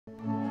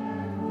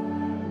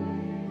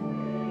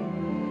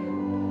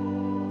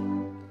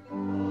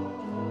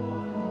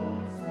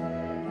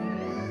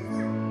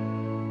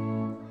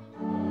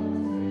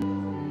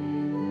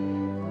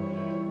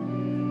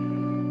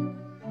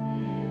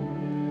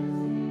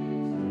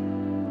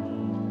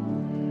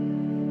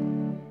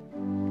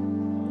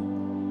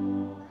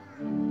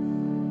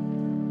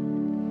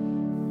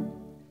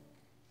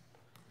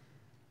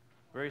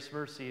Grace,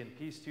 mercy, and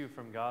peace to you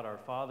from God our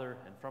Father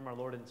and from our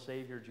Lord and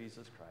Savior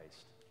Jesus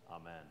Christ.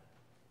 Amen.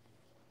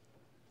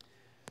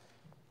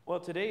 Well,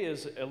 today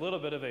is a little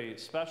bit of a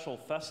special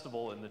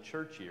festival in the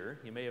church year.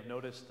 You may have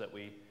noticed that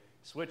we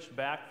switched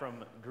back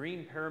from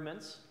green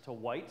paraments to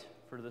white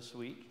for this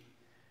week.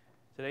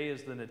 Today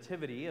is the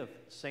Nativity of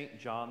St.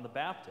 John the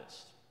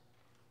Baptist.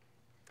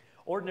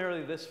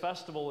 Ordinarily, this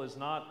festival is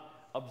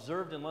not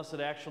observed unless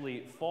it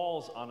actually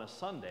falls on a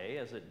Sunday,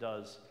 as it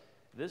does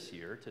this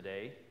year,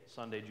 today,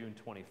 Sunday, June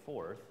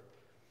 24th.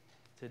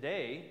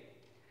 Today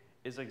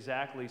is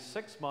exactly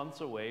 6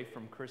 months away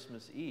from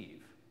Christmas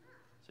Eve.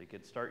 So you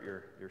could start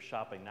your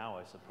shopping now,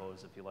 I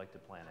suppose, if you like to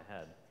plan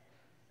ahead.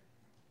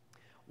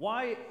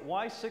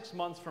 Why 6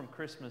 months from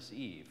Christmas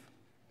Eve?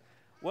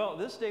 Well,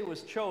 this day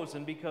was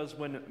chosen because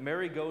when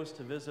Mary goes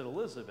to visit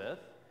Elizabeth,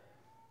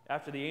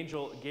 after the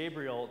angel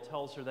Gabriel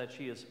tells her that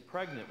she is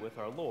pregnant with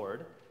our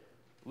Lord,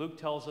 Luke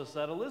tells us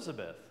that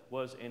Elizabeth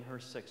was in her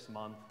 6th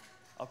month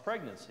of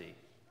pregnancy.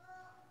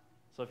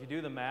 So if you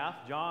do the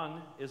math,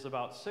 John is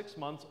about 6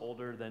 months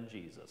older than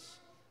Jesus,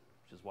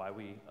 which is why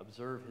we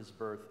observe his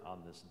birth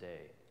on this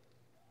day.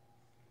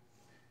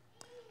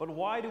 But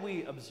why do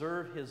we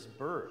observe his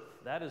birth?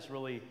 That is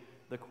really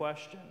the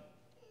question.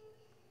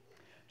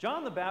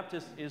 John the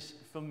Baptist is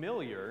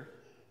familiar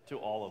to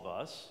all of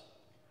us.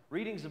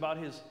 Readings about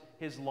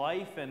his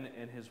life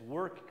and his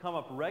work come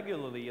up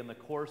regularly in the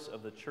course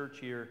of the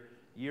church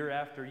year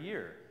after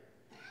year.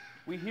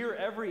 We hear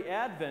every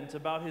Advent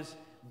about his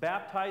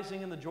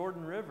baptizing in the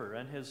Jordan River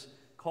and his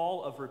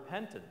call of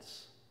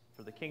repentance,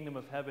 for the kingdom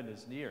of heaven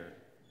is near.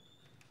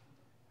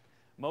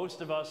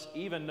 Most of us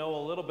even know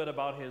a little bit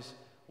about his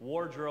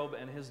wardrobe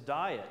and his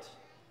diet,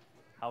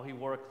 how he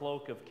wore a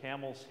cloak of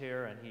camel's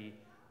hair and he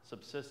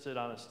subsisted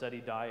on a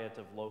steady diet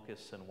of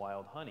locusts and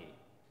wild honey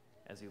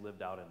as he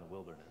lived out in the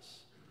wilderness.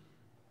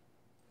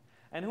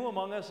 And who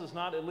among us is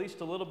not at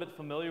least a little bit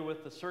familiar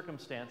with the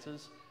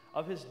circumstances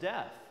of his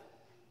death?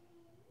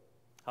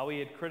 How he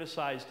had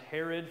criticized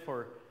Herod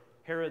for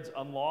Herod's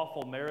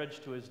unlawful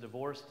marriage to his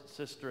divorced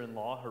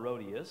sister-in-law,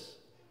 Herodias,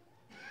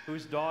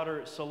 whose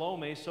daughter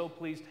Salome so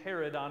pleased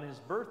Herod on his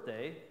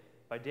birthday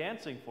by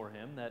dancing for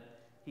him that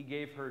he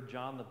gave her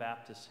John the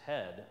Baptist's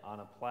head on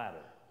a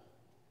platter.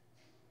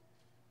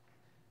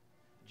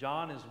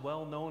 John is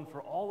well known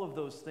for all of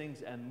those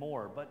things and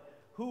more, but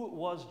who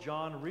was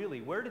John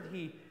really? Where did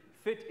he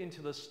fit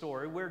into the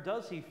story? Where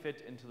does he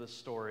fit into the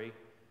story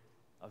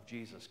of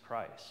Jesus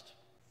Christ?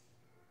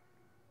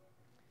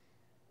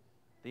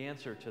 The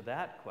answer to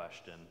that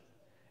question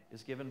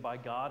is given by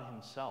God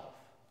himself,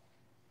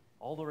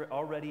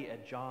 already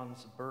at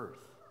John's birth.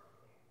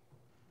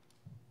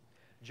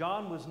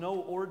 John was no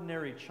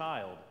ordinary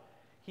child.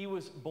 He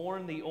was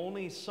born the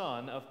only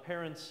son of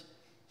parents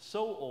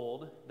so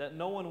old that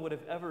no one would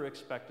have ever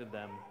expected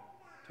them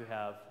to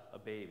have a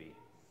baby.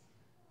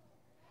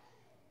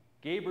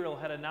 Gabriel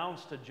had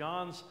announced to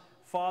John's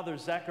father,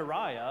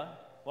 Zechariah,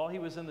 while he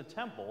was in the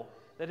temple,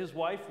 that his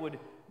wife would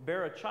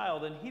bear a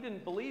child, and he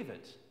didn't believe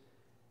it.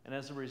 And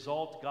as a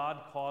result, God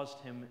caused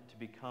him to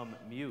become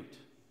mute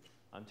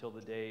until the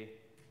day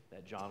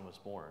that John was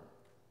born.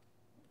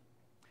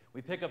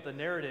 We pick up the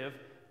narrative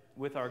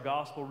with our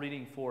gospel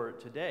reading for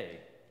today.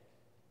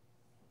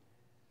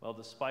 Well,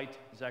 despite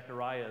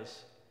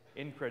Zechariah's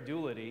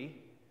incredulity,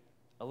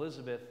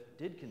 Elizabeth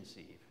did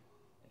conceive,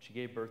 and she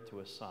gave birth to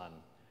a son,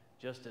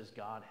 just as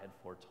God had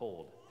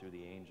foretold through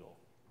the angel.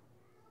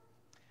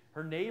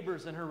 Her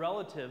neighbors and her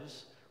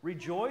relatives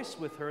rejoice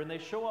with her, and they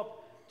show up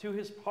to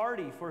his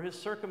party for his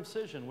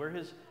circumcision, where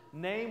his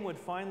name would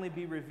finally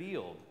be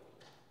revealed.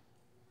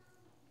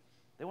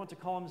 They want to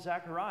call him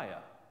Zechariah,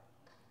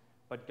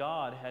 but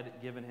God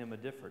had given him a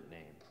different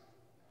name,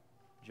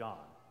 John.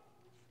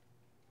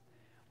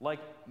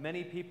 Like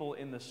many people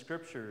in the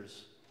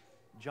scriptures,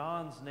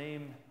 John's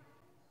name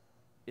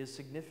is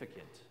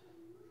significant.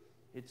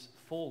 It's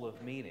full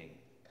of meaning.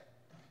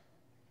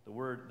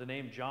 The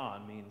name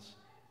John means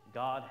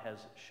God has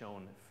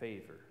shown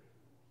favor.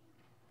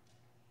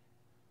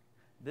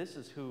 This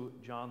is who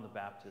John the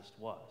Baptist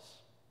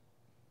was.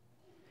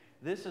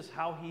 This is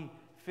how he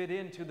fit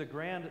into the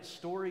grand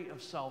story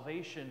of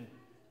salvation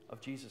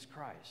of Jesus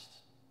Christ.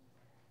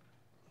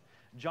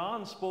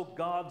 John spoke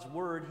God's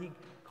word. He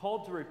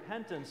called to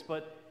repentance,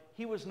 but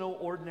he was no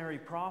ordinary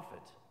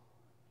prophet.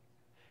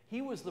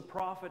 He was the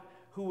prophet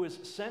who was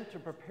sent to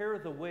prepare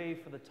the way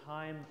for the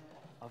time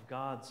of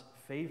God's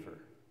favor,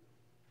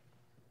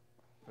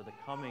 for the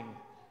coming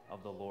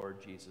of the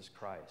Lord Jesus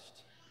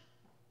Christ.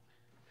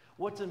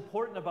 What's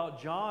important about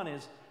John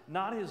is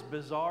not his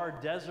bizarre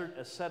desert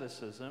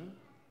asceticism,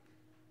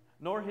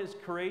 nor his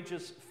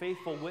courageous,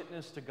 faithful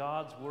witness to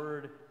God's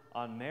word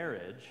on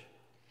marriage.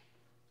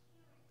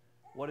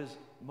 What is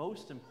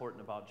most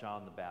important about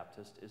John the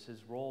Baptist is his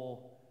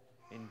role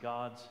in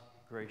God's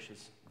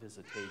gracious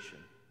visitation.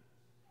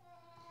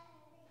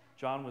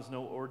 John was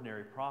no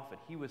ordinary prophet.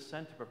 He was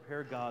sent to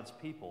prepare God's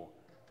people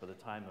for the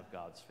time of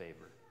God's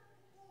favor.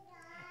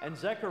 And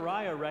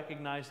Zechariah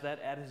recognized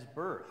that at his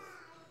birth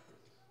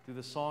through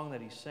the song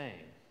that he sang.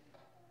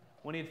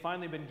 When he had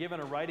finally been given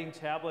a writing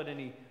tablet and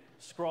he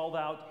scrawled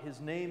out, "His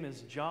name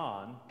is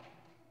John,"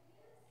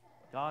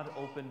 God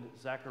opened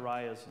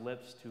Zechariah's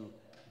lips to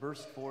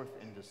burst forth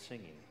into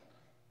singing.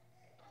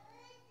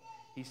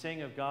 He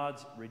sang of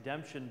God's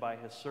redemption by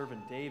his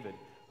servant David,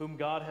 whom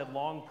God had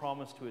long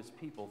promised to his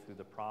people through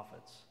the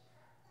prophets.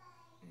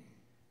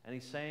 And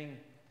he sang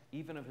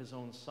even of his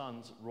own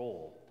son's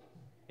role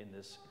in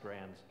this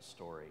grand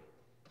story.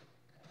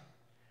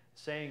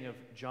 Saying of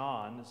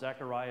John,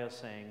 Zechariah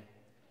sang,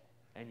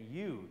 "And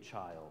you,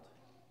 child,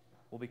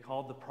 will be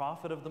called the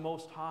prophet of the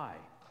Most High,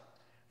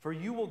 for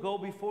you will go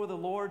before the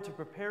Lord to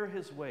prepare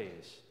his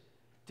ways,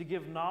 to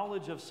give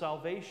knowledge of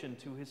salvation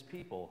to his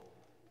people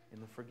in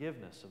the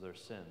forgiveness of their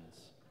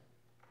sins,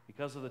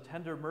 because of the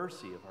tender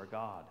mercy of our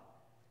God,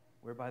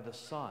 whereby the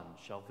Son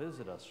shall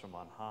visit us from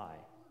on high,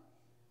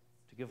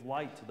 to give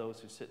light to those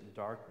who sit in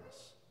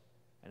darkness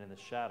and in the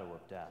shadow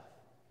of death,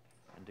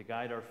 and to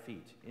guide our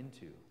feet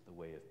into the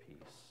way of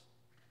peace."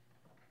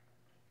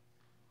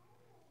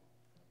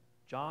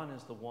 John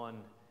is the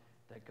one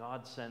that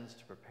God sends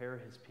to prepare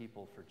his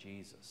people for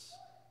Jesus.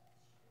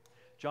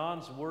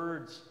 John's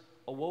words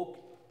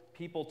awoke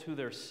people to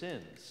their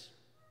sins.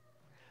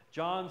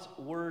 John's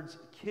words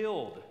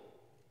killed.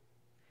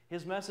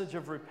 His message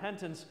of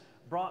repentance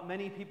brought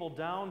many people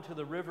down to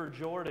the river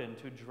Jordan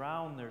to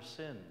drown their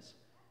sins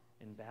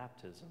in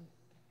baptism.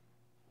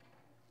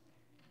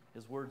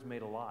 His words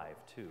made alive,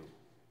 too.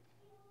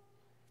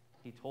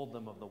 He told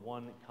them of the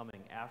one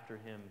coming after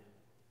him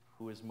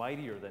who is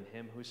mightier than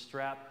him, whose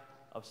strap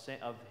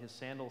of his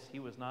sandals he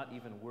was not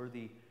even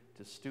worthy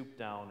to stoop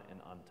down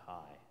and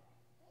untie.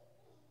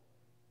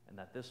 And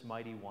that this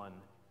mighty one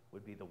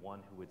would be the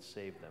one who would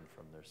save them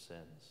from their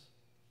sins.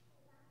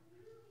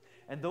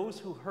 And those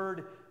who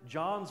heard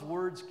John's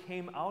words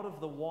came out of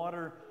the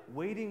water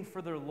waiting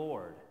for their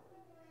Lord.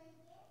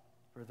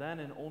 For then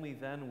and only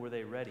then were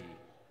they ready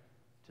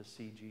to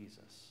see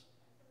Jesus.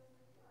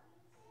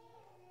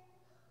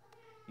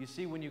 You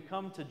see, when you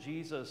come to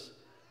Jesus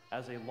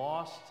as a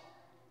lost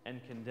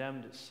and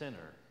condemned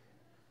sinner,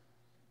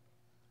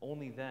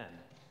 only then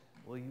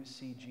will you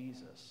see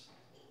Jesus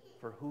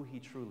for who he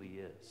truly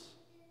is.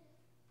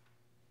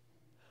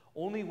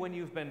 Only when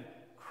you've been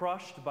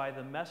crushed by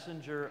the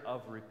messenger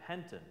of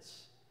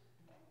repentance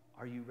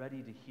are you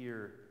ready to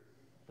hear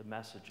the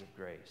message of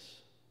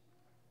grace.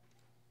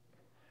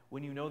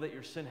 When you know that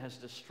your sin has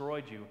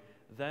destroyed you,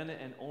 then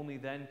and only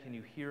then can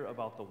you hear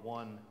about the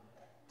one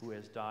who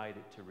has died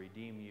to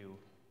redeem you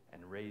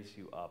and raise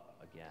you up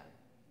again.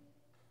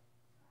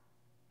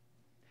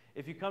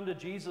 If you come to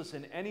Jesus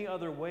in any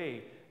other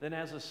way than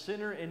as a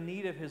sinner in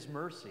need of his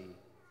mercy,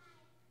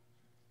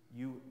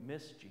 you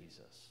miss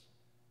Jesus.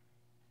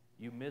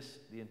 You miss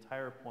the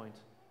entire point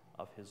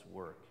of his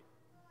work.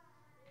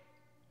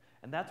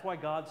 And that's why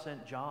God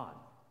sent John.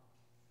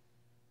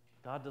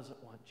 God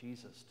doesn't want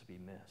Jesus to be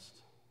missed.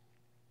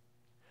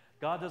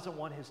 God doesn't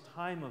want his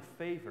time of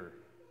favor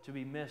to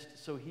be missed,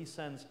 so he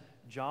sends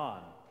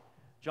John.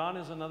 John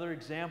is another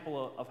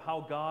example of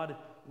how God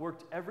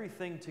worked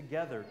everything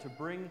together to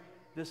bring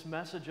this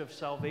message of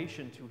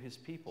salvation to his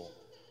people.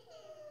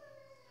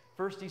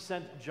 First, he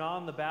sent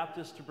John the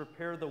Baptist to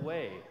prepare the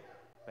way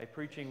by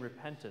preaching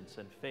repentance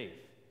and faith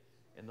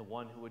in the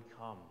one who would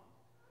come.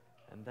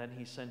 And then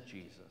he sent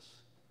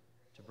Jesus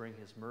to bring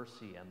his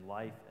mercy and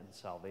life and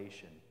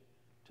salvation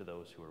to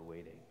those who are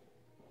waiting.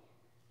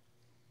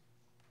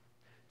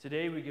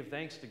 Today we give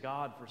thanks to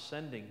God for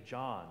sending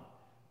John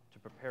to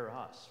prepare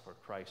us for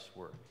Christ's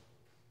work.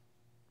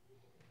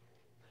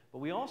 But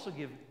we also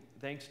give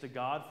thanks to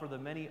God for the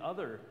many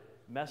other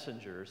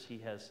messengers he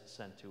has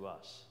sent to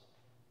us.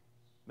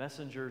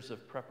 Messengers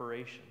of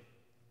preparation.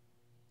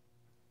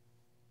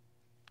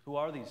 Who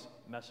are these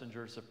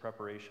messengers of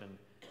preparation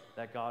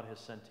that God has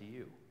sent to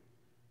you?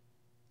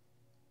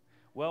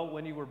 Well,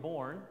 when you were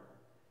born,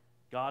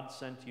 God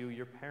sent you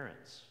your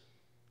parents,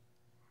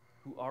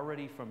 who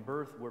already from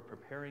birth were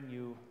preparing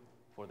you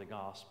for the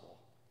gospel.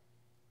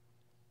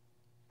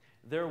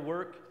 Their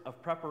work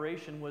of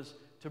preparation was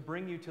to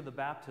bring you to the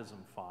baptism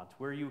font,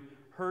 where you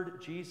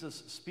heard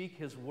Jesus speak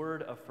his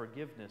word of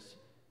forgiveness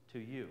to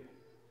you.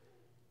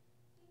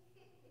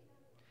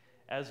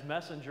 As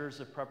messengers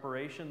of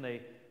preparation,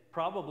 they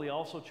probably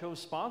also chose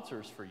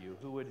sponsors for you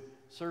who would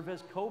serve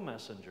as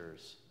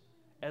co-messengers,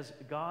 as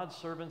God's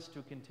servants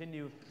to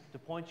continue to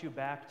point you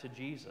back to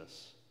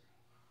Jesus,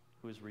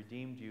 who has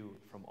redeemed you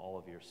from all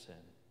of your sin.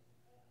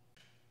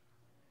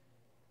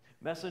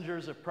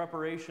 Messengers of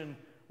preparation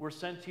were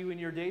sent to you in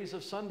your days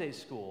of Sunday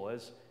school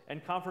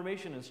and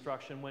confirmation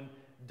instruction, when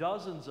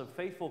dozens of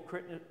faithful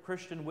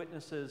Christian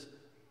witnesses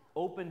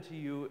opened to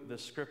you the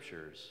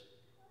Scriptures.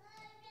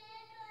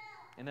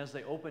 And as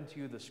they opened to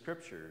you the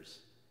Scriptures,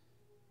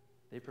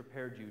 they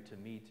prepared you to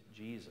meet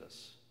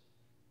Jesus,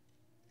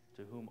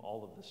 to whom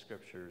all of the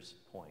Scriptures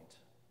point,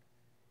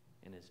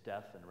 in his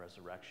death and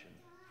resurrection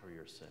for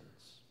your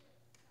sins.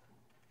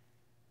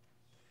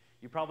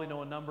 You probably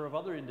know a number of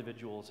other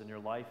individuals in your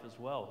life as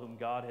well, whom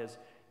God has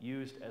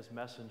used as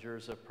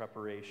messengers of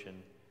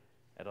preparation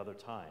at other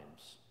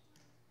times.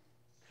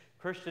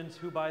 Christians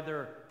who by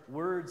their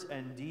words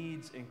and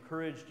deeds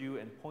encouraged you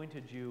and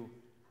pointed you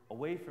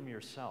away from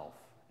yourself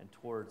and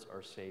towards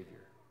our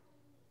Savior.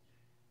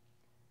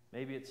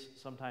 Maybe it's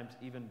sometimes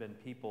even been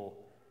people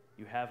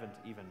you haven't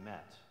even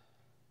met,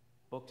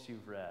 books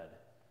you've read,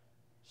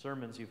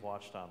 sermons you've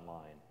watched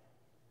online,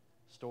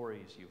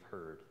 stories you've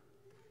heard.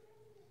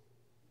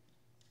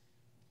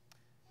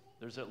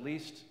 There's at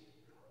least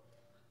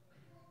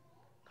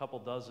a couple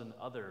dozen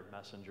other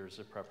messengers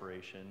of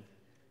preparation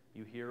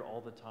you hear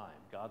all the time.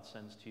 God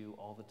sends to you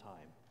all the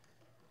time.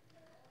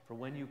 For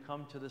when you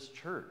come to this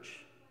church,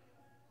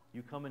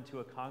 you come into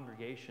a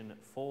congregation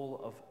full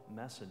of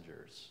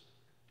messengers.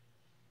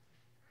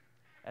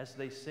 As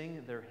they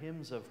sing their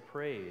hymns of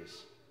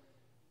praise,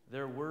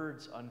 their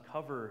words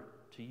uncover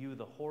to you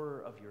the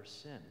horror of your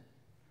sin,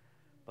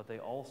 but they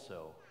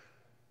also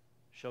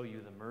show you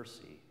the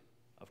mercy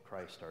of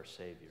Christ our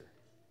Savior.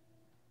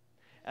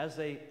 As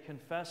they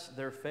confess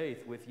their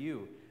faith with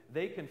you,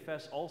 they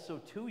confess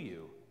also to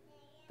you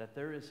that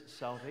there is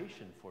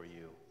salvation for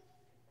you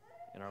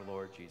in our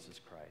Lord Jesus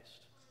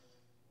Christ.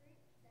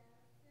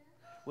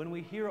 When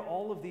we hear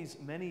all of these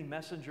many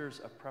messengers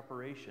of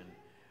preparation,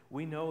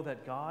 we know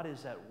that God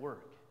is at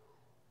work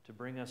to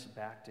bring us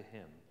back to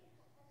him,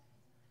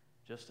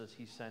 just as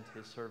he sent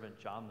his servant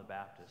John the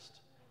Baptist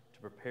to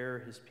prepare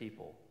his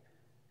people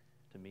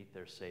to meet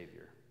their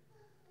Savior.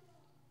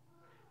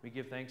 We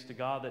give thanks to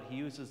God that he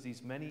uses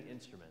these many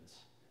instruments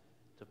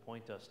to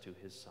point us to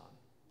his Son.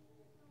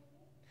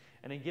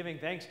 And in giving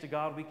thanks to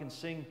God, we can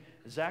sing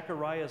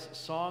Zechariah's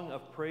song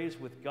of praise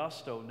with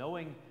gusto,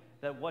 knowing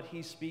that what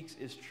he speaks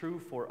is true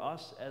for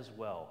us as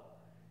well.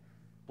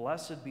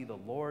 Blessed be the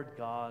Lord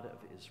God of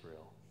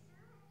Israel,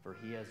 for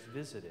he has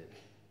visited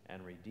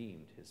and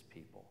redeemed his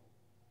people.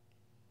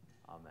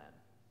 Amen.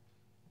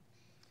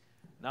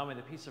 Now may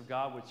the peace of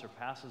God, which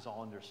surpasses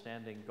all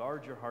understanding,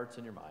 guard your hearts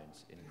and your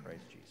minds in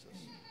Christ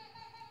Jesus.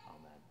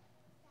 Amen.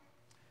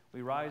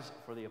 We rise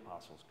for the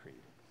Apostles' Creed.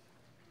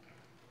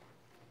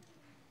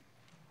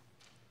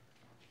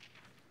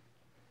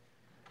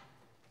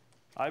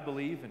 I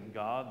believe in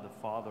God,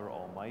 the Father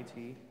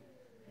Almighty,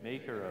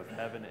 maker of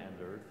heaven and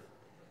earth,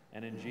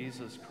 and in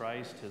Jesus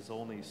Christ, his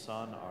only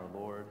Son, our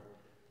Lord,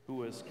 who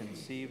was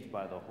conceived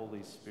by the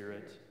Holy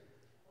Spirit,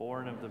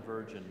 born of the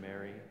Virgin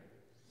Mary,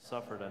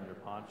 suffered under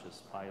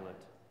Pontius Pilate,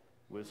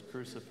 was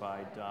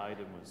crucified, died,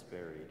 and was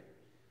buried.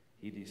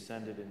 He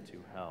descended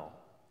into hell.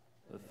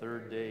 The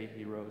third day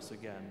he rose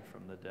again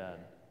from the dead.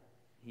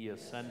 He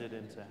ascended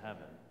into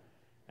heaven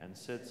and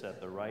sits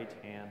at the right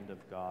hand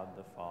of God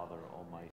the Father Almighty.